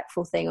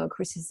disrespectful thing or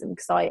criticism,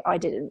 because I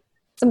didn't.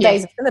 Some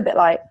days I feel a bit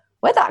like,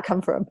 where'd that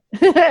come from?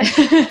 So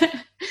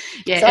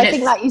I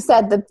think, like you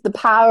said, the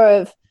power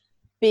of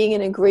being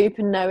in a group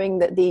and knowing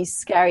that these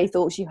scary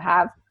thoughts you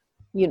have,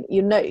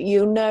 you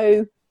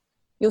know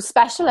you're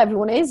special,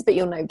 everyone is, but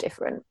you're no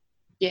different.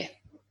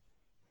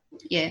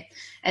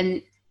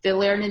 And the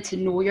learning to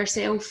know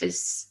yourself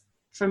is,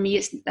 for me,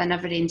 it's a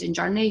never-ending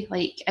journey.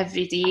 Like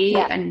every day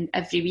and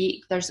every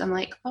week I'm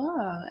like,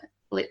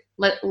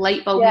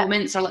 light bulb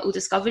moments or little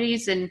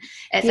discoveries, and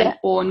it's an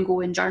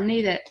ongoing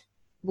journey that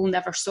will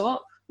never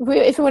stop.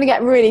 If you want to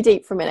get really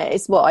deep for a minute,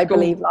 it's what I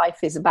believe life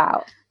is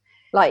about.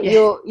 Like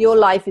your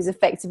life is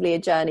effectively a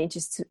journey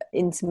just to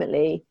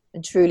intimately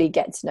and truly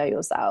get to know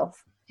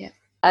yourself.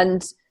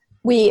 And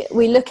we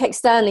look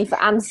externally for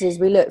answers.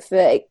 We look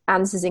for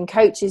answers in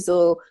coaches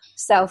or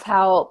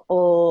self-help,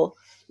 or,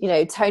 you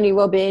know, Tony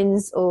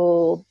Robbins,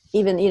 or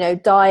even, you know,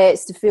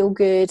 diets to feel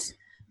good.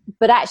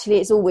 But actually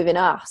it's all within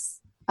us.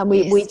 And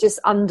we just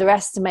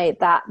underestimate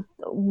that.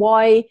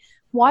 Why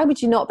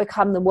would you not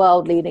become the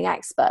world leading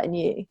expert in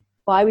you?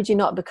 Why would you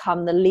not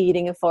become the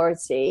leading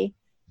authority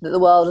that the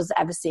world has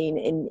ever seen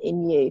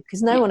in you?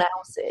 Because no one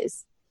else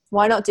is.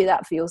 Why not do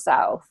that for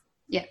yourself?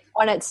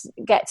 Why not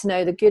get to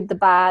know the good, the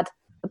bad,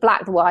 the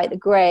black, the white, the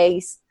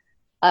greys,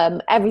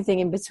 everything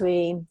in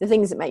between, the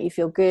things that make you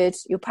feel good,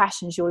 your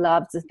passions, your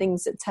loves, the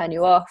things that turn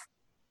you off.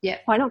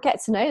 Why not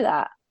get to know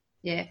that?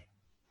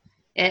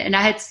 And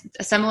I had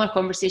a similar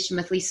conversation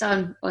with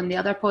Lisa on the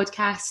other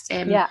podcast.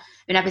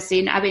 When I was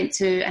saying I went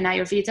to an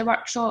Ayurveda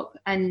workshop,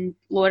 and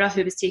Laura,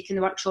 who was taking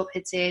the workshop,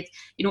 had said,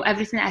 you know,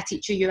 everything that I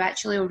teach you, you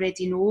actually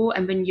already know.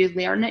 And when you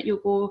learn it, you'll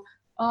go,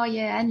 oh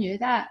yeah, I knew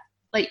that.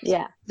 Like,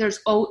 there's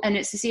all, and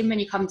it's the same when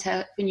you go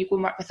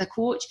and work with a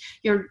coach,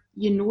 you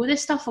know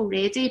this stuff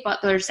already, but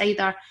there's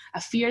either a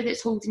fear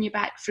that's holding you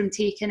back from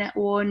taking it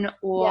on,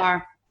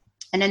 or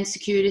an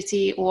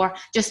insecurity, or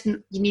just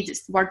you need it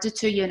worded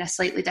to you in a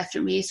slightly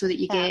different way so that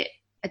you get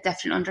a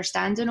different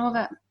understanding of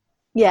it.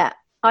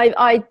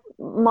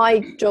 My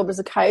job as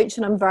a coach,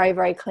 and I'm very,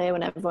 very clear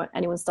whenever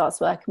anyone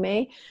starts working with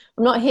me,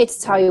 I'm not here to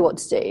tell you what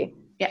to do.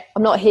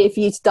 I'm not here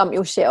for you to dump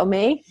your shit on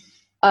me.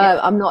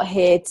 I'm not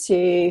here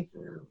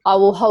I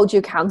will hold you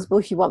accountable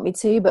if you want me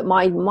to, but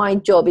my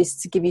job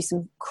is to give you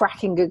some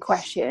cracking good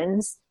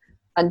questions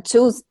and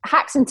tools,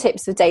 hacks and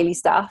tips for daily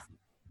stuff,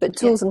 but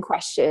tools and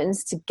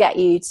questions to get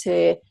you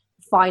to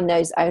find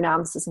those own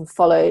answers and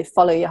follow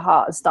your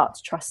heart and start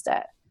to trust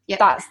it.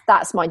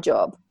 That's my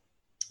job.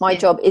 My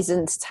job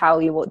isn't to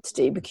tell you what to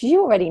do, because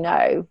you already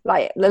know.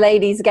 Like the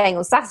ladies again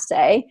on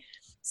Saturday,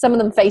 some of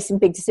them facing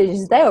big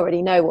decisions, they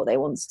already know what they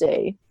want to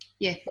do.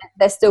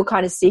 They're still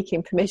kind of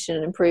seeking permission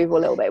and approval a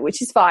little bit,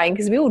 which is fine,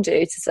 because we all do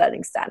to a certain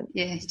extent.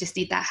 You just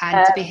need that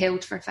hand to be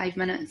held for 5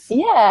 minutes.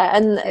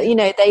 And you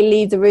know, they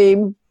leave the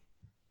room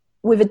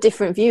with a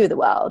different view of the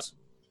world,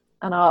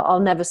 and I'll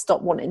never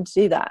stop wanting to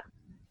do that.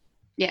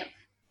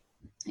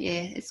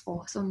 It's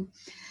awesome.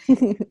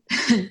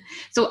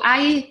 So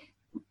I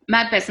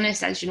my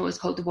business, as you know, is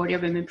called the Warrior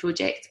Woman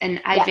Project, and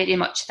I very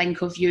much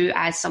think of you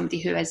as somebody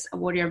who is a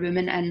warrior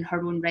woman in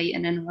her own right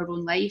and in her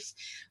own life.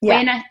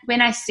 When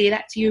I say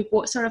that to you,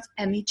 what sort of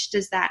image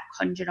does that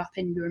conjure up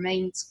in your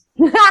mind?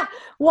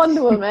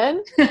 Wonder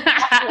Woman.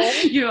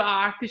 You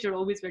are, because you're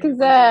always wearing.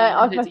 Because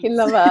I fucking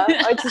love her.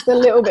 I'm just a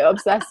little bit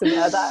obsessed with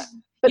her.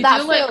 But you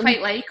do look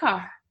quite like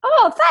her.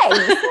 Oh, thanks.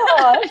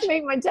 That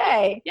made my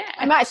day. Yeah.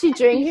 I'm actually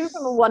drinking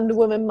from a Wonder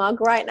Woman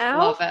mug right now.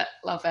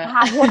 Love it.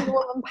 I have Wonder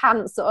Woman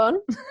pants on.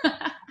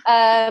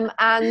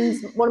 And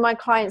one of my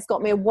clients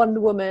got me a Wonder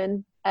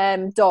Woman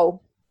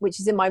doll, which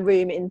is in my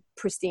room in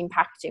pristine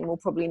packaging. We'll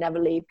probably never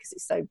leave because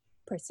it's so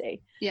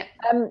pretty. Yeah.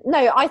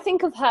 No, I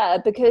think of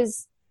her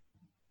because,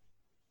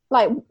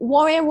 like,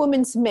 warrior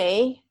woman to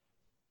me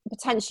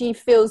potentially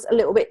feels a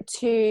little bit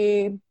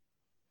too,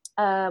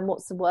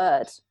 what's the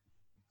word?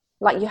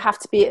 Like, you have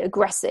to be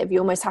aggressive. You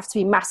almost have to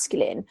be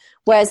masculine.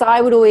 Whereas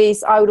I would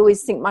always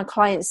think my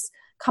clients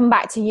come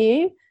back to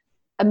you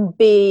and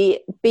be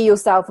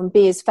yourself and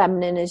be as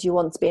feminine as you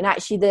want to be. And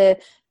actually the,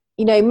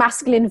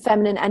 masculine,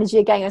 feminine energy,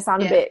 again, I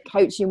sound a bit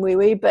coachy and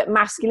woo-woo, but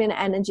masculine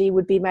energy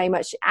would be very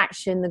much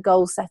action, the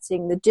goal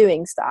setting, the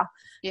doing stuff.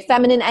 Yeah.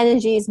 Feminine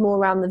energy is more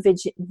around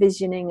the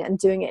visioning and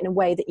doing it in a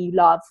way that you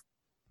love.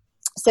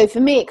 So for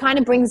me, it kind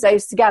of brings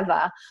those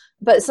together.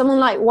 But someone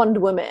like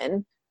Wonder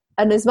Woman,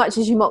 and as much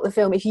as you mock the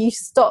film, if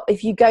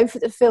you go for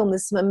the film,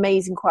 there's some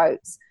amazing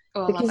quotes.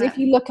 Because if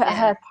you look at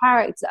her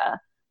character,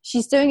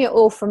 she's doing it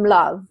all from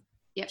love.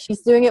 Yep.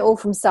 She's doing it all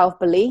from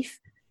self-belief.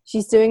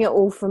 She's doing it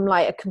all from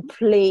like a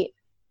complete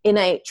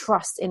innate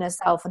trust in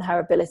herself and her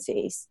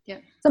abilities.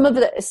 Yep.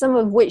 Some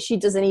of which she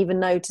doesn't even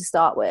know to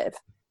start with.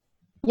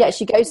 Yet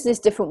she goes to this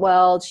different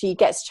world. She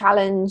gets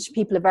challenged.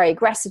 People are very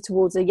aggressive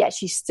towards her. Yet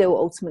she's still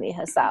ultimately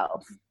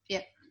herself.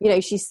 Yeah.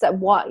 She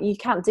said, "What? You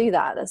can't do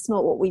that. That's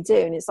not what we do."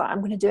 And it's like, I'm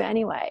going to do it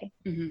anyway.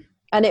 Mm-hmm.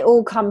 And it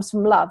all comes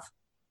from love.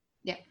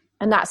 Yeah.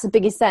 And that's the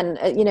biggest end.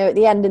 At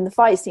the end in the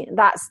fight scene,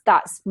 that's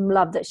from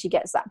love that she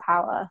gets that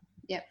power.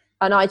 Yeah.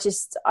 And I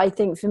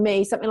think for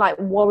me, something like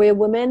Warrior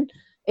Woman,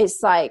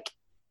 it's like,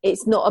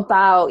 it's not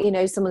about,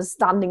 someone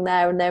standing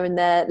there and they're in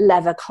their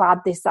leather clad,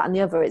 this, that, and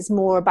the other. It's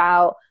more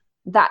about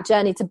that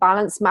journey to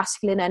balance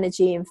masculine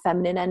energy and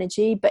feminine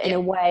energy, but in a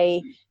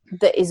way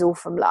that is all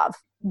from love,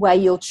 where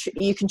you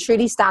can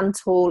truly stand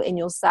tall in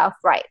yourself.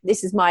 Right.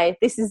 This is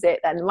it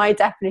then. My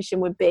definition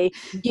would be,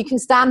 you can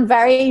stand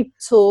very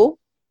tall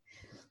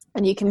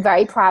and you can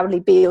very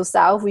proudly be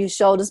yourself with your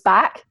shoulders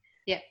back,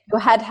 your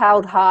head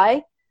held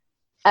high,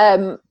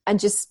 and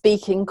just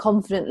speaking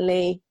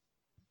confidently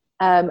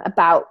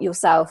about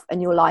yourself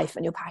and your life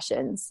and your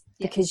passions,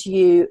 because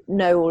you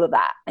know all of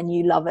that and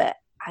you love it.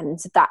 And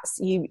that's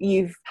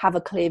you have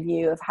a clear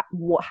view of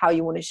how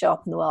you want to show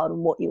up in the world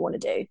and what you want to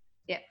do.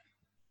 Yeah.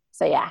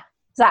 So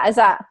is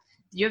that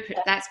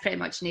that's pretty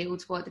much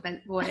nailed what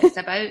it's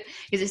about.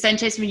 Because it's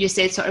interesting when you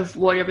said sort of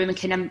warrior woman,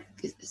 kind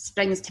of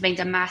springs to mind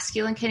a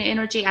masculine kind of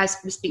energy. I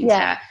was speaking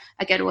to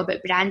a girl about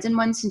branding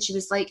once, and she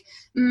was like,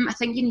 I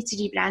think you need to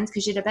rebrand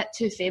because you're a bit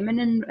too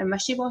feminine and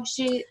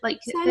wishy-washy, like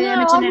the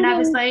imaging. And I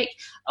was like,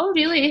 oh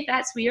really?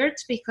 That's weird,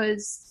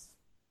 because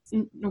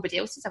nobody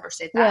else has ever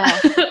said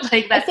that.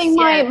 Yeah. I think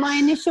my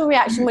initial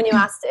reaction when you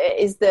asked it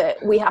is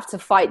that we have to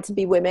fight to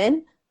be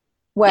women.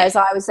 Whereas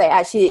I would say,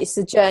 actually, it's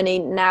a journey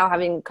now,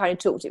 having kind of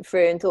talked it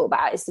through and thought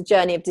about it, it's the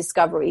journey of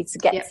discovery to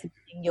get to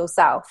being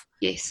yourself.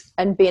 Yes.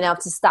 And being able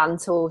to stand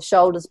tall,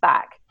 shoulders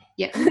back.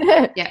 Yeah.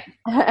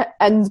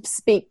 And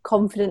speak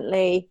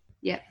confidently.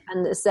 Yeah.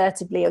 And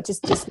assertively, or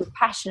just with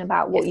passion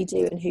about what you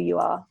do and who you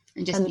are.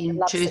 And just being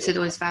true to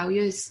those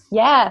values.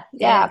 Yeah,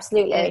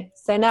 absolutely. Yeah.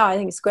 So now I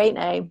think it's a great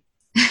name.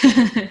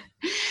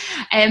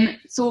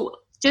 So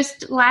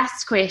just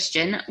last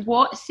question,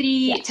 what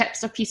 3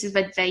 tips or pieces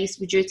of advice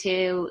would you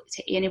tell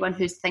to anyone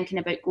who's thinking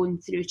about going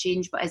through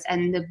change but is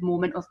in the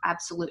moment of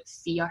absolute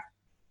fear?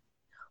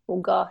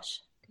 Oh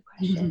gosh, good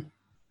question.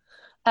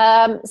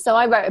 Mm-hmm. So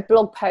I wrote a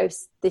blog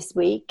post this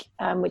week,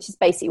 which is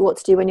basically what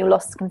to do when you're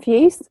lost and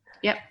confused.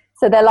 Yep.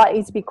 So they're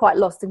likely to be quite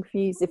lost and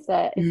confused if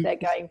they're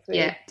going through.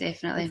 Yeah,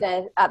 definitely. If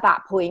they're at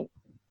that point.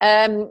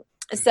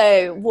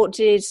 So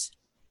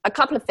a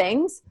couple of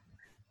things.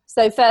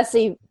 So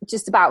firstly,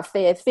 just about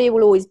fear. Fear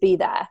will always be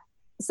there.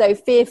 So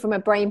fear from a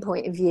brain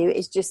point of view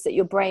is just that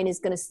your brain is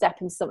going to step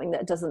into something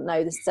that it doesn't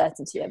know the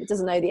certainty of. It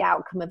doesn't know the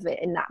outcome of it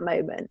in that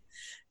moment.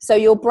 So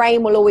your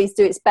brain will always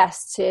do its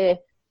best to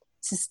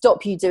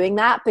stop you doing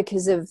that,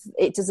 because of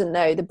it doesn't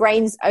know. The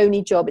brain's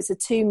only job, it's a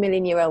 2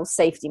 million year old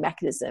safety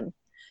mechanism.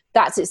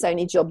 That's its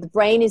only job. The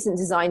brain isn't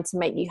designed to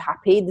make you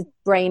happy. The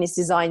brain is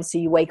designed so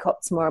you wake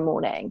up tomorrow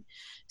morning.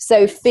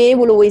 So fear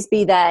will always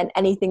be there in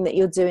anything that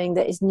you're doing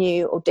that is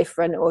new or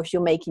different, or if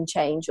you're making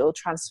change or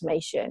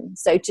transformation.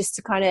 So just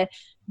to kind of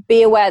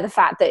be aware of the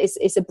fact that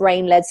it's a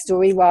brain-led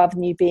story rather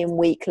than you being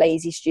weak,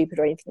 lazy, stupid,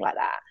 or anything like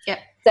that. Yeah.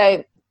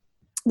 So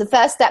the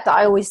first step that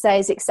I always say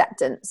is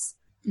acceptance.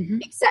 Mm-hmm.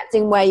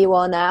 Accepting where you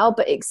are now,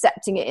 but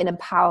accepting it in a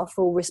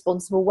powerful,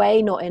 responsible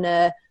way, not in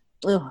a,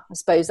 I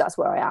suppose that's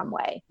where I am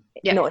way.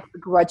 not in a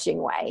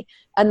begrudging way.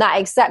 And that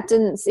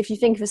acceptance, if you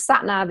think of a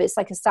sat nav, it's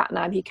like a sat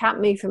nav. You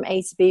can't move from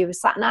A to B with a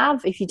sat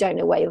nav if you don't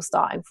know where you're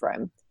starting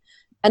from.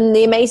 And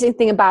the amazing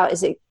thing about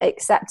is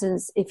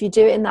acceptance, if you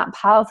do it in that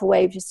powerful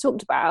way we've just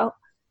talked about,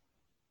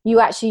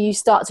 you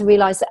start to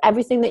realize that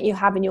everything that you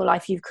have in your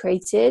life you've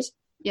created.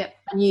 Yep.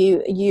 And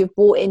you've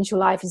brought into your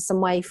life in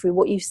some way through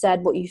what you've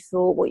said, what you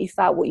thought, what you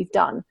felt, what you've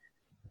done.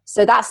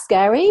 So that's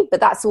scary,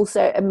 but that's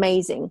also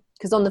amazing,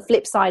 because on the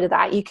flip side of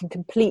that, you can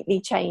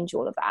completely change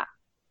all of that.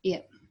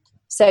 Yep.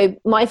 So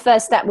my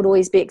first step would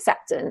always be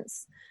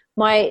acceptance.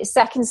 My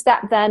second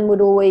step then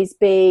would always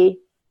be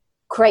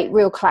create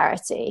real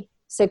clarity.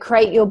 So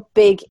create your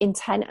big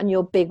intent and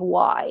your big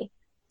why.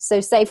 So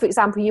say, for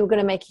example, you were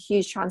going to make a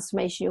huge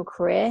transformation in your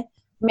career.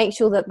 Make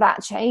sure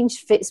that change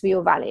fits with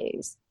your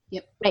values.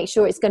 Yep. Make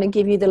sure it's going to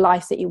give you the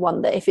life that you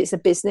want, that if it's a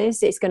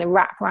business, it's going to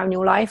wrap around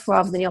your life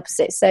rather than the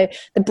opposite. So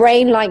the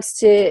brain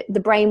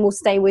will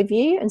stay with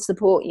you and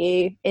support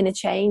you in a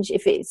change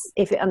if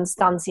it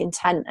understands the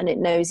intent and it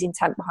knows the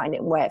intent behind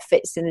it and where it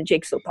fits in the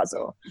jigsaw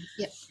puzzle.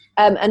 Yep.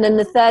 And then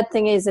the third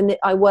thing is, and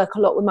I work a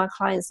lot with my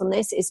clients on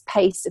this, is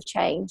pace of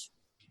change.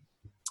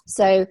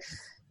 So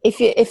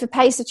if a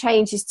pace of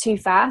change is too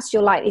fast,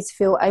 you're likely to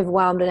feel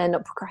overwhelmed and end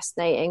up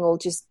procrastinating or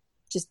just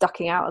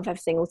ducking out of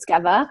everything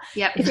altogether.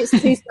 Yep. If it's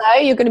too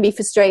slow, you're going to be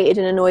frustrated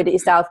and annoyed at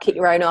yourself, kick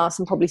your own ass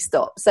and probably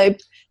stop. So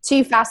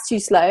too fast, too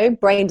slow,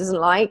 brain doesn't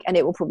like, and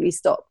it will probably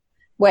stop.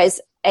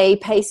 Whereas a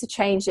pace of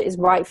change that is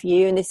right for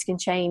you, and this can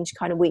change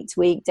kind of week to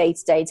week, day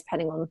to day,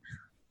 depending on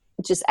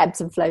just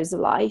ebbs and flows of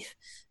life.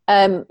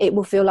 It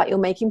will feel like you're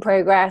making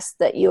progress,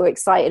 that you're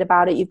excited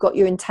about it, you've got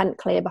your intent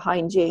clear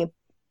behind you.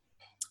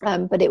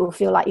 But it will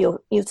feel like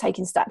you're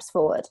taking steps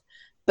forward,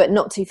 but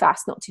not too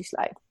fast, not too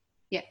slow.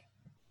 Yeah.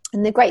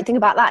 And the great thing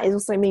about that is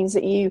also means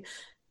that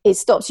it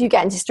stops you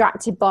getting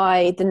distracted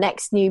by the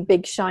next new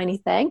big shiny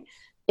thing.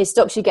 It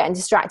stops you getting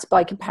distracted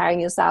by comparing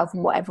yourself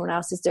and what everyone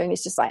else is doing.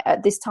 It's just like,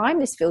 at this time,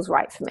 this feels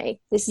right for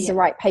me. This is the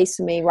right pace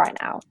for me right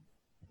now.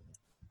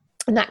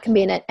 And that can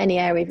be in any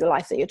area of your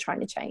life that you're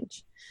trying to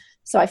change.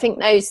 So I think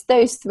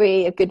those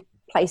three are good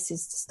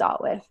places to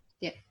start with.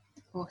 Yeah.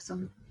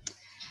 Awesome.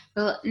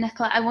 Well,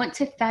 Nicola, I want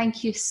to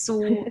thank you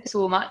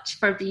so much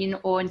for being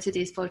on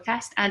today's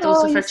podcast, and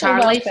also for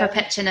Charlie for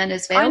pitching in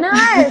as well. I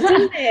know,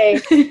 didn't he?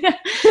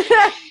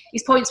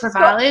 His points were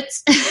valid.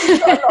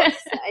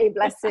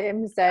 Bless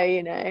him. So,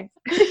 you know.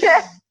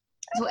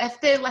 So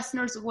if the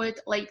listeners would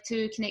like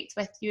to connect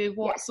with you,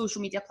 what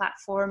social media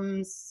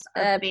platforms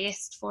are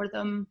best for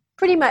them?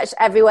 Pretty much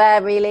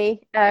everywhere,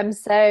 really.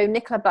 So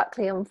Nicola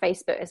Buckley on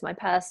Facebook is my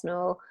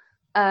personal.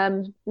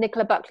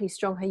 Nicola Buckley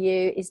Strong Her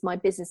You is my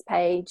business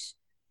page.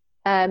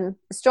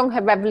 Strong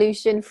Her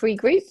Revolution free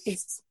group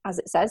is, as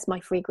it says,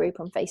 my free group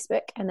on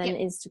Facebook, and then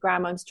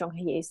Instagram I'm Strong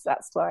Her You, so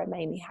that's where I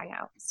mainly hang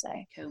out. So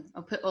cool.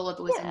 I'll put all of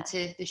those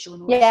into the show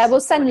notes. Yeah, we'll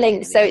send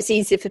links so it's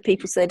easier for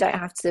people, so they don't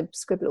have to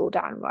scribble it all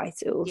down and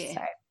write it all. Perfect.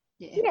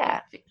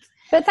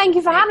 But thank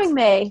you for having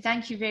me.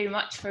 Thank you very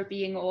much for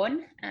being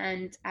on,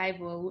 and I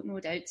will no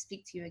doubt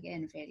speak to you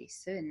again very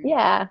soon.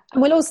 Yeah,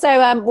 and we'll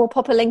also we'll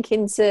pop a link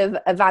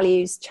into a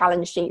values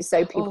challenge sheet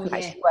so people can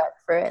actually work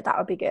through it. That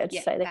would be good.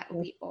 Yeah, so that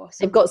would be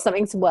awesome. They've got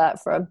something to work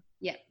from.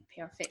 Yeah,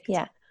 perfect.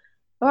 Yeah.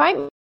 All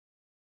right.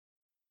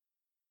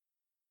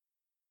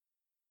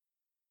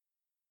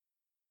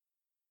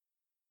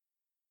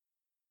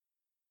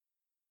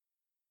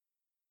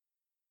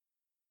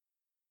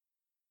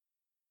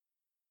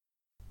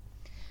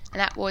 And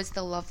that was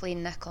the lovely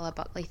Nicola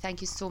Buckley. Thank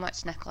you so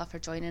much, Nicola, for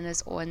joining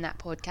us on that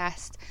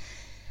podcast.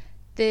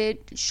 The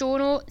show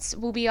notes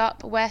will be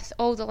up with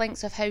all the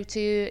links of how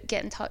to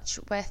get in touch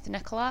with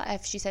Nicola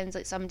if she sounds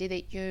like somebody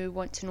that you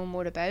want to know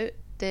more about.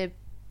 The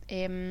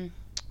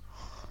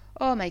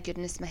oh my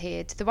goodness, my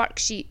head. The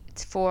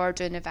worksheet for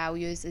doing the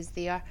values is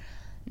there.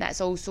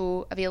 That's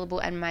also available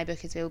in my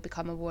book as well,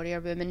 Become a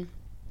Warrior Woman.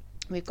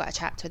 We've got a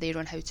chapter there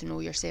on how to know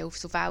yourself.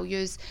 So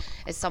values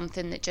is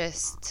something that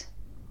just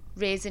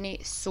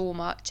resonate so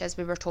much. As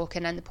we were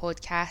talking in the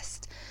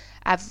podcast,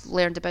 I've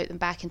learned about them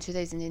back in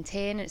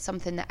 2010. It's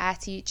something that I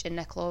teach, and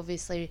Nicola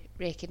obviously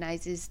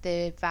recognises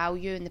the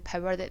value and the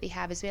power that they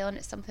have as well, and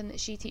it's something that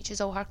she teaches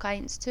all her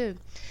clients too.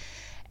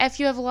 If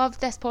you have loved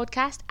this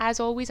podcast, as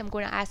always, I'm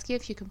going to ask you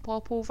if you can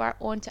pop over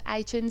onto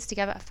iTunes to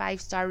give it a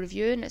 5-star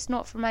review. And it's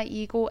not for my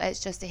ego,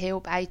 it's just to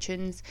help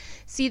iTunes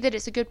see that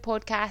it's a good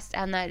podcast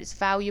and that it's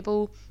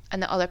valuable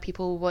and that other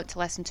people want to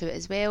listen to it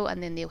as well,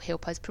 and then they'll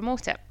help us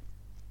promote it.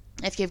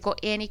 If you've got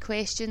any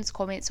questions,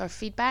 comments or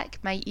feedback,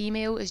 my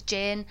email is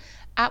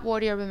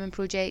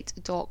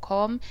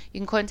jen@warriorwomanproject.com.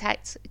 You can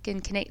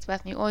connect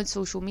with me on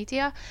social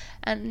media.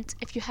 And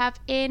if you have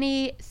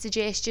any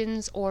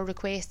suggestions or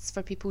requests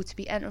for people to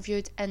be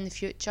interviewed in the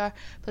future,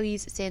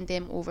 please send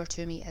them over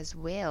to me as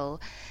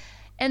well.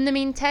 In the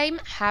meantime,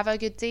 have a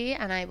good day,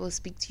 and I will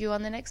speak to you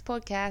on the next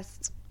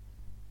podcast.